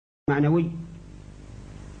معنوي،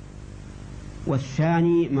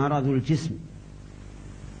 والثاني مرض الجسم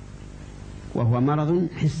وهو مرض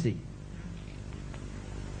حسي.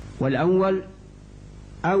 والأول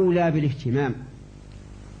أولى بالاهتمام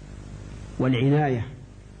والعناية،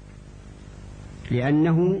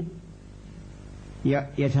 لأنه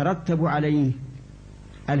يترتب عليه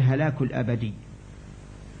الهلاك الأبدي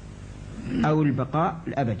أو البقاء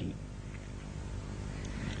الأبدي.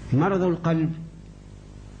 مرض القلب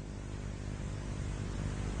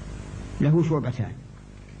له شعبتان.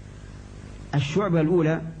 الشعبة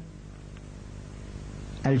الأولى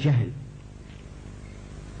الجهل،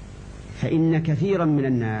 فإن كثيرا من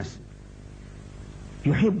الناس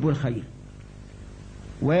يحب الخير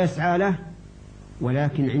ويسعى له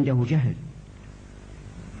ولكن عنده جهل،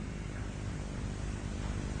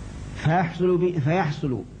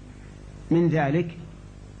 فيحصل من ذلك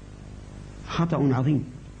خطأ عظيم.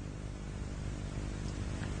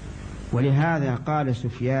 ولهذا قال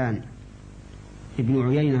سفيان ابن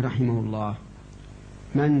عيينة رحمه الله: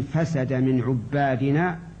 من فسد من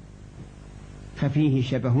عبادنا ففيه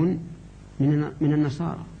شبه من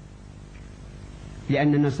النصارى،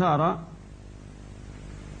 لأن النصارى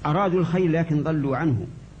أرادوا الخير لكن ضلوا عنه،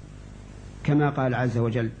 كما قال عز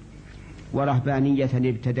وجل: ورهبانية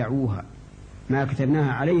ابتدعوها ما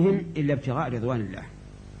كتبناها عليهم إلا ابتغاء رضوان الله.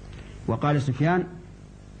 وقال سفيان: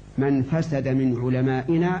 من فسد من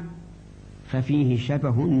علمائنا ففيه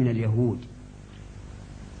شبه من اليهود،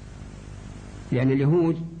 لأن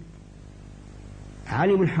اليهود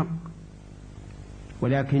علموا الحق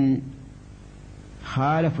ولكن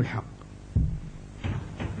خالفوا الحق.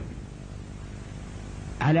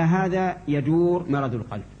 على هذا يدور مرض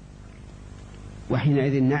القلب،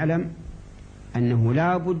 وحينئذ نعلم أنه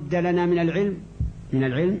لا بد لنا من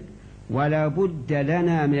العلم ولا بد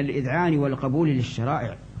لنا من الإذعان والقبول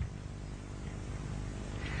للشرائع،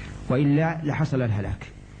 وإلا لحصل الهلاك.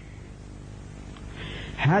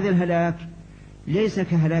 هذا الهلاك ليس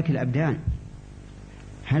كهلاك الأبدان.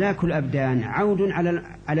 هلاك الأبدان عود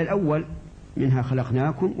على الأول: منها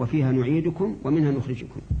خلقناكم وفيها نعيدكم ومنها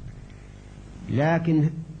نخرجكم. لكن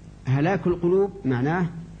هلاك القلوب معناه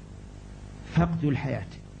فقد الحياة،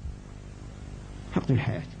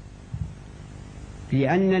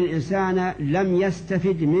 لأن الإنسان لم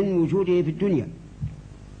يستفد من وجوده في الدنيا،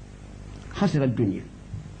 خسر الدنيا،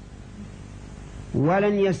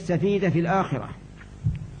 ولن يستفيد في الآخرة.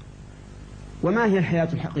 وما هي الحياة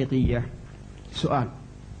الحقيقية؟ سؤال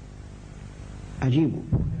أجيبه: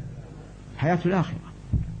 حياة الآخرة،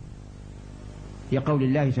 لقول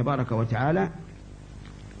الله تبارك وتعالى: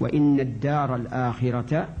 وإن الدار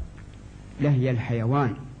الآخرة لهي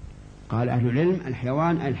الحيوان. قال أهل العلم: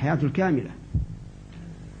 الحيوان الحياة الكاملة.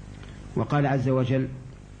 وقال عز وجل: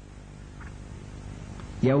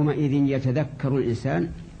 يومئذ يتذكر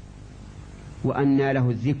الإنسان وأنى له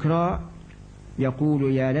الذكرى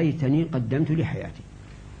يقول يا ليتني قدمت لحياتي.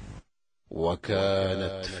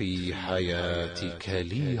 وكانت في حياتك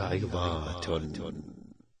لي عظات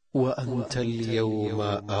وأنت اليوم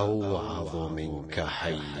أوعظ منك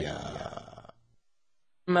حيا.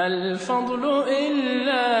 ما الفضل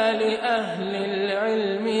إلا لأهل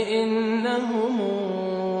العلم إنهم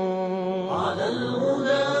على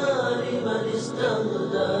الهدى لمن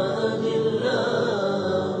استهدى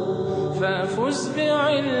الله. فافز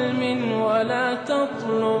بعلم ولا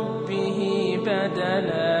تطلب به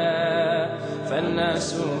بدلا، فالناس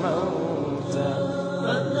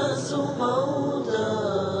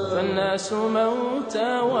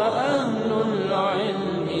موتى وأهل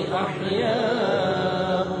العلم أحياء.